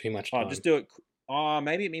take too much time. Oh, just do it. Oh,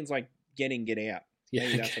 maybe it means like get in, get out. Yeah,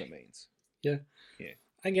 Maybe that's what it means. Yeah. Yeah.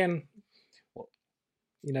 Again,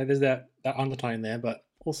 you know, there's that undertone there, but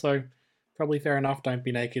also probably fair enough. Don't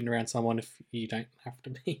be naked around someone if you don't have to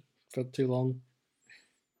be for too long.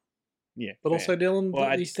 Yeah. But also, Dylan,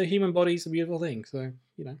 Well, the human body's a beautiful thing, so,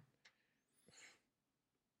 you know.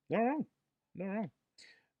 Not wrong. Not wrong.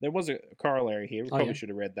 There was a corollary here. We probably should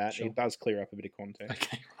have read that. Sure. It does clear up a bit of context.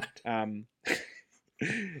 Okay, right.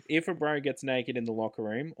 If a bro gets naked in the locker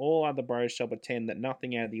room, all other bros shall pretend that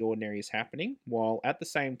nothing out of the ordinary is happening, while at the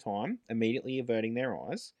same time immediately averting their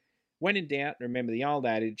eyes. When in doubt, remember the old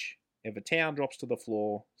adage, if a towel drops to the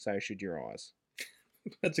floor, so should your eyes.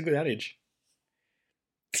 That's a good adage.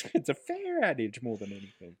 It's a fair adage more than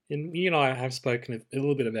anything. And you and I have spoken a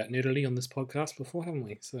little bit about nudity on this podcast before, haven't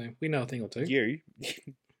we? So we know a thing or two. You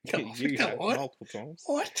Come have on. multiple times.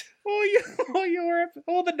 What?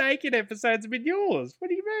 All the naked episodes have been yours. What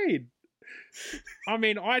do you mean? I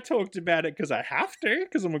mean, I talked about it because I have to,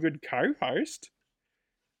 because I'm a good co-host.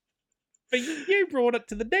 But you brought it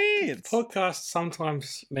to the dance. Podcasts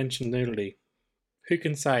sometimes mention nudity. Who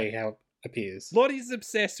can say how it appears? Lottie's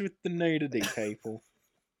obsessed with the nudity, people.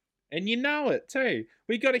 And you know it, too.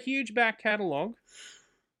 We got a huge back catalogue.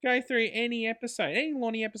 Go through any episode, any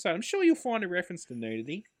Lonnie episode. I'm sure you'll find a reference to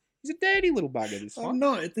nudity. He's a dirty little bugger, this I'm one.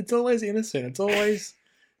 not. It's always innocent. It's always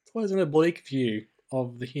an oblique view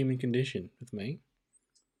of the human condition with me.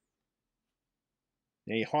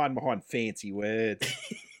 Now you're hiding behind fancy words.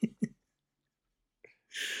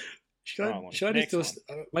 Should I just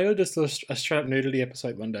do maybe I'll just do a straight up nudity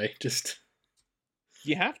episode one day? Just.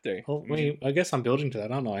 You have to. I guess I'm building to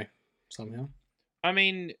that, aren't I? Somehow. I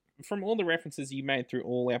mean, from all the references you made through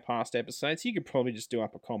all our past episodes, you could probably just do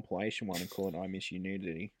up a compilation one and call it I Miss You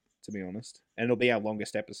Nudity, to be honest. And it'll be our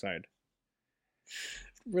longest episode.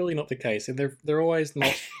 Really not the case. And they're always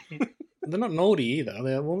not... they're not naughty either.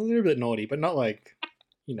 They're a little bit naughty, but not like,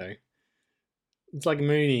 you know... It's like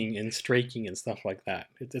mooning and streaking and stuff like that.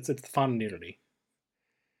 It's fun nudity.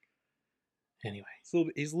 Anyway.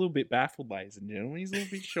 He's a little bit baffled, ladies and gentlemen. He's a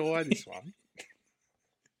little bit shy, this one.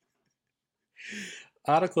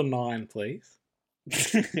 Article 9, please.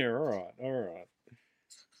 All right.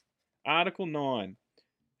 Article 9.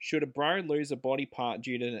 Should a bro lose a body part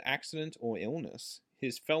due to an accident or illness,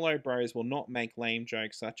 his fellow bros will not make lame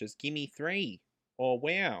jokes such as "Gimme 3" or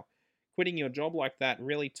 "Wow, quitting your job like that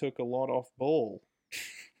really took a lot off ball."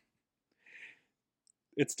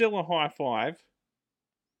 It's still a high five,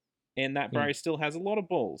 and that bro still has a lot of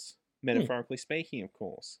balls, metaphorically speaking, of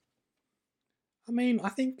course. I mean, I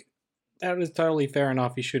think that is totally fair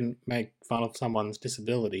enough. You shouldn't make fun of someone's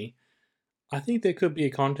disability. I think there could be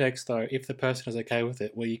a context, though, if the person is okay with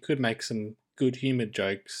it, where you could make some good-humoured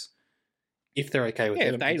jokes if they're okay with it.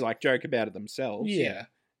 Yeah, if they like joke about it themselves. Yeah.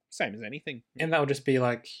 Same as anything. And that would just be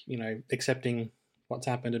like, you know, accepting what's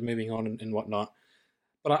happened and moving on and whatnot.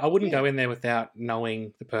 But I wouldn't go in there without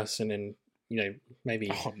knowing the person and, you know,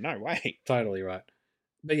 maybe... Oh, no way. Totally right.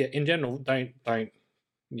 But yeah, in general, don't you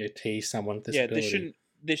know, tease someone with disability. Yeah,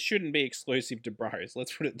 this shouldn't be exclusive to bros.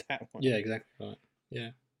 Let's put it that way. Yeah, exactly right. Yeah.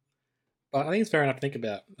 But I think it's fair enough to think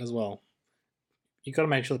about as well. You've got to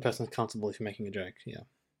make sure the person's comfortable if you're making a joke. Yeah.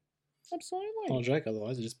 Absolutely. It's not a joke,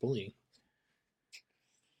 otherwise it's just bullying.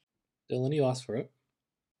 Dylan, you asked for it.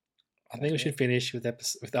 I think we should finish with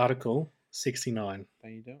Article 69.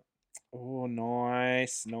 There you go. Oh,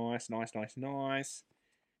 nice.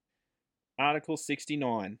 Article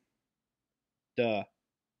 69. Duh.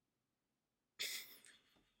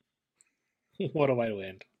 What a way to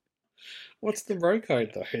end. What's the bro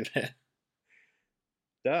code, though, there?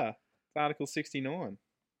 Duh. It's Article 69.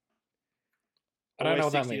 I don't know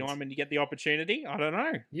what that means. When you get the opportunity? I don't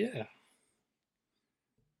know. Yeah.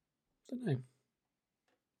 don't know.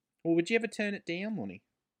 Or would you ever turn it down, Lonnie?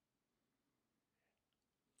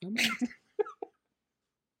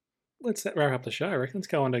 Let's wrap up the show. I reckon. Let's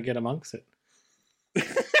go on to get amongst it.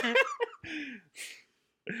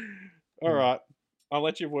 All right. I'll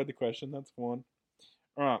let you avoid the question. That's fine.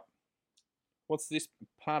 All right. What's this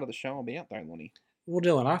part of the show about, though, Lonnie? Well,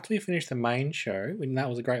 Dylan, after we finish the main show, and that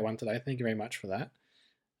was a great one today, thank you very much for that.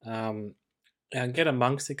 Our Get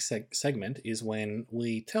Amongst It segment is when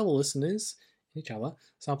we tell the listeners, each other,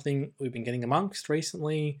 something we've been getting amongst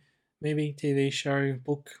recently, movie, TV show,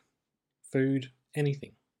 book, food,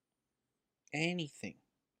 anything. Anything.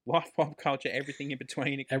 Life, pop culture, everything in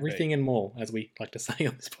between. Everything and more, as we like to say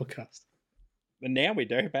on this podcast. And now we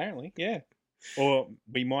do, apparently, yeah. Or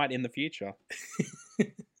we might in the future.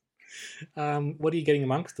 What are you getting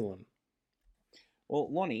amongst, Dylan?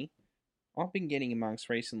 Well, Lonnie, I've been getting amongst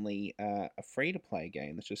recently a free-to-play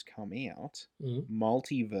game that's just come out.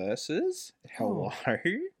 Multiverses. Hello.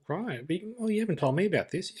 Right. Well, you haven't told me about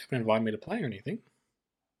this. You haven't invited me to play or anything.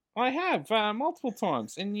 I have, multiple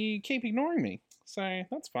times, and you keep ignoring me. So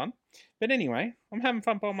that's fun. But anyway, I'm having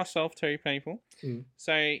fun by myself too, people.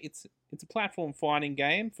 So it's a platform fighting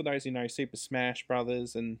game. For those who know Super Smash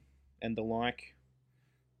Brothers and the like,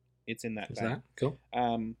 it's in that Is vein. that cool?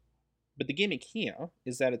 But the gimmick here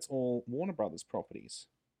is that it's all Warner Brothers properties.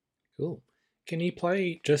 Cool. Can you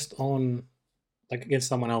play just on, like, against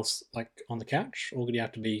someone else, like on the couch, or do you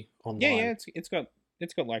have to be online? Yeah. It's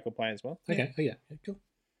got local play as well. Okay. Yeah. Oh, yeah. Cool.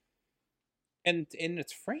 And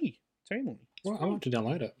it's free too, Lonnie. Well, I want to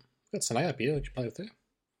download it. I've got Sine up here. Let you play with it.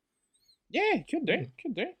 Yeah, could do.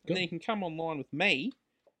 Cool. And then you can come online with me,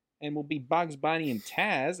 and we'll be Bugs Bunny and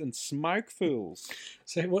Taz and Smoke Fools.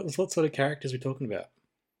 So what sort of characters are we talking about?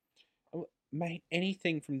 Mate,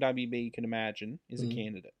 anything from WB you can imagine is a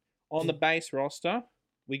candidate. On the base roster,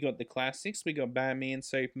 we got the classics. We got Batman,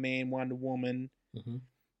 Superman, Wonder Woman,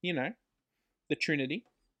 you know, the Trinity.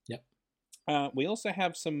 Yep. We also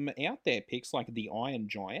have some out there picks like the Iron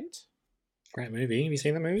Giant. Great movie. Have you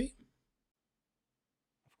seen that movie?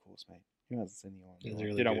 Of course, mate. Who hasn't seen the Iron It's Giant?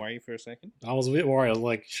 really Did I good. worry you for a second? I was a bit worried. I was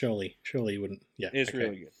like, surely you wouldn't. Yeah. It's okay.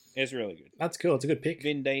 really good. It's really good. That's cool. It's a good pick.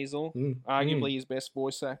 Vin Diesel, arguably his best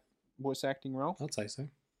voice acting role. I'd say so.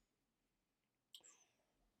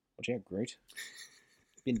 Watch out, Groot.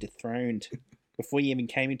 Been dethroned before he even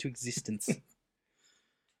came into existence.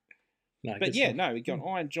 No, But good yeah, stuff. no, you got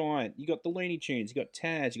Iron Giant, you got the Looney Tunes, you got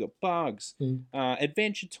Taz, you got Bugs,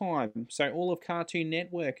 Adventure Time. So all of Cartoon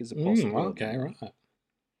Network is a possibility. Okay, right.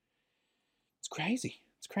 It's crazy.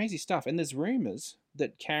 It's crazy stuff. And there's rumors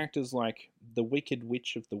that characters like the Wicked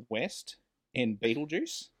Witch of the West and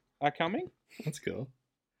Beetlejuice are coming. That's cool.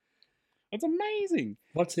 It's amazing.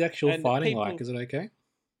 What's the actual And fighting people- like? Is it okay?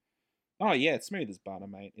 Oh, yeah, it's smooth as butter,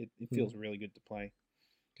 mate. It feels really good to play.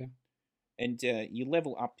 Okay. And you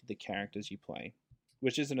level up the characters you play,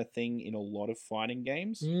 which isn't a thing in a lot of fighting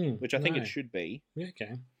games, which I think no. it should be. Yeah,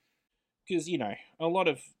 okay. Because, you know, a lot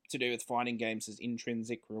of to do with fighting games is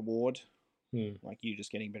intrinsic reward, like you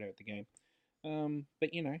just getting better at the game.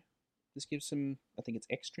 But, you know, this gives some, I think it's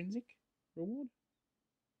extrinsic reward.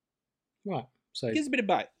 Right. So, It gives a bit of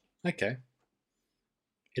both. okay.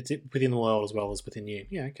 It's within the world as well as within you.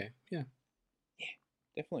 Yeah, okay. Yeah.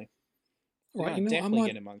 Definitely. All right, No, you know, definitely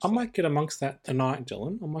get amongst I that. might get amongst that tonight,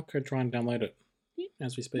 Dylan. I might go try and download it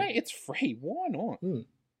as we speak. Mate, it's free. Why not?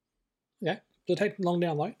 Yeah. Does it take long to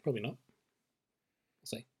download? Probably not.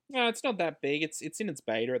 We'll see. No, it's not that big. It's in its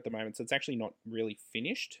beta at the moment, so it's actually not really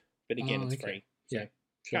finished. But again, it's okay. free. So Yeah,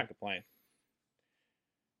 sure. can't complain.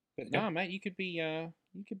 But no, mate, you could be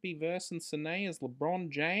versing Sine as LeBron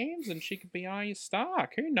James, and she could be Arya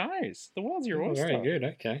Stark. Who knows? The world's your Oh, oyster. very good.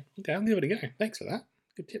 Okay. Okay, I'll give it a go. Thanks for that.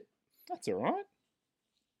 Good tip. That's all right.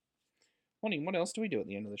 Lonnie, what else do we do at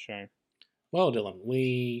the end of the show? Well, Dylan,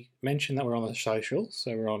 we mentioned that we're on the socials,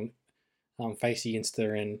 so we're on Facey,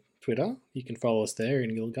 Insta, and Twitter. You can follow us there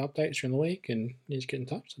and get updates during the week, and you just get in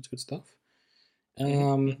touch. That's good stuff.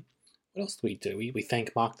 What else do? We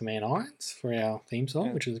thank Mark the Man Irons for our theme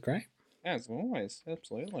song, which is great. As always,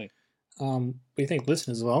 absolutely. We thank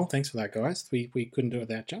listeners as well. Thanks for that, guys. We couldn't do it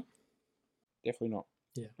without you. Definitely not.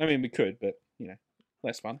 Yeah. I mean, we could, but, you know,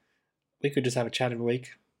 less fun. We could just have a chat every week.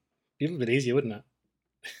 Be a little bit easier, wouldn't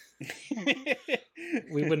it?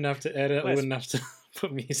 We wouldn't have to edit. We Less- wouldn't have to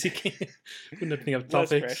put music in. Wouldn't have to think of Less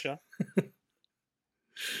topics. pressure.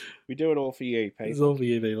 We do it all for you, It's people. all for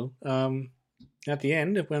you, people. At the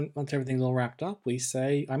end, once everything's all wrapped up, we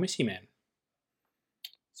say, I miss you, man.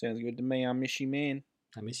 Sounds good to me. I miss you, man.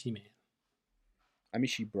 I miss you, man. I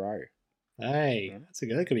miss you, bro. Hey,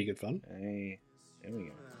 that could be good fun. Hey, there we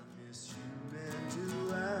go. I miss you, man.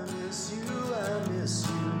 Do I miss you? I miss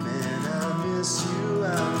you, man. miss you,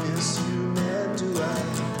 I miss you, man, do I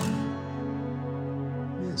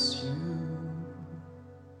miss you.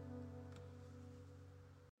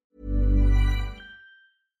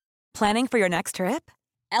 Planning for your next trip?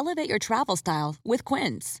 Elevate your travel style with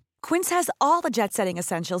Quince. Quince has all the jet-setting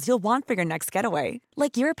essentials you'll want for your next getaway,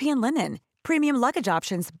 like European linen, premium luggage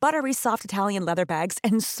options, buttery soft Italian leather bags,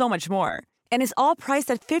 and so much more. And is all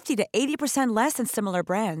priced at 50 to 80% less than similar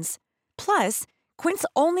brands. Plus, Quince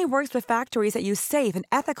only works with factories that use safe and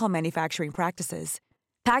ethical manufacturing practices.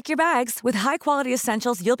 Pack your bags with high-quality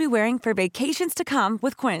essentials you'll be wearing for vacations to come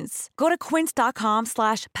with Quince. Go to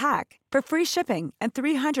quince.com/pack for free shipping and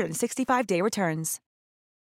 365-day returns.